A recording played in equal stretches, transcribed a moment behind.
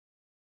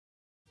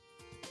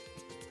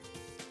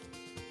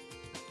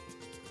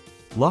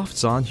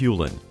Lofts on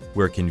Hulen,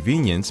 where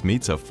convenience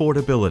meets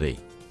affordability.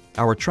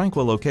 Our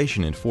tranquil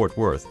location in Fort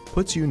Worth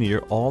puts you near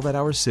all that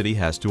our city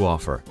has to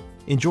offer.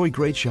 Enjoy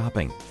great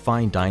shopping,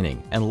 fine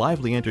dining, and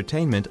lively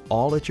entertainment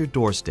all at your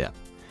doorstep.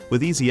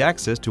 With easy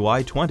access to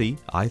I-20,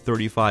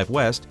 I-35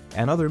 West,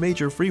 and other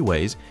major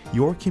freeways,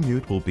 your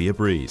commute will be a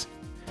breeze.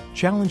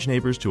 Challenge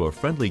neighbors to a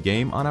friendly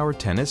game on our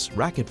tennis,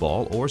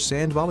 racquetball, or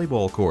sand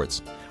volleyball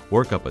courts.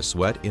 Work up a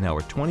sweat in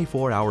our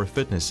 24-hour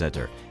fitness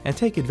center and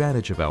take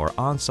advantage of our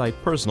on-site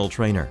personal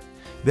trainer.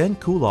 Then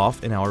cool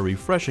off in our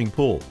refreshing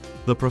pool.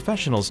 The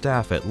professional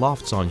staff at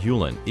Lofts on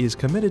Hulen is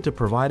committed to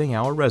providing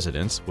our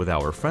residents with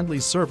our friendly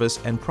service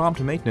and prompt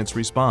maintenance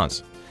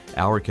response.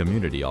 Our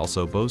community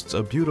also boasts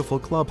a beautiful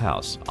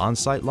clubhouse,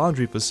 on-site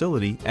laundry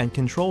facility, and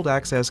controlled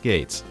access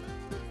gates.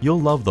 You'll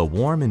love the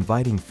warm,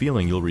 inviting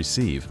feeling you'll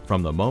receive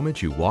from the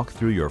moment you walk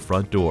through your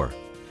front door.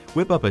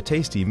 Whip up a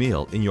tasty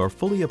meal in your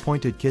fully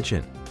appointed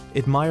kitchen.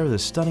 Admire the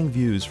stunning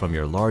views from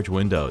your large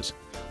windows.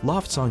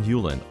 Lofts on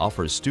Hulen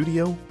offers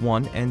studio,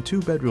 1- and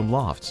 2-bedroom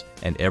lofts,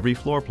 and every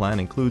floor plan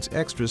includes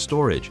extra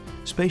storage,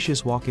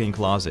 spacious walk-in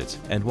closets,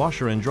 and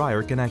washer and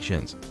dryer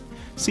connections.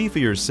 See for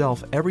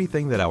yourself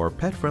everything that our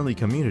pet-friendly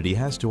community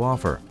has to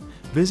offer.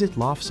 Visit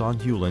Lofts on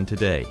Hulen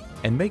today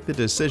and make the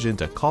decision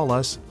to call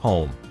us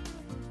home.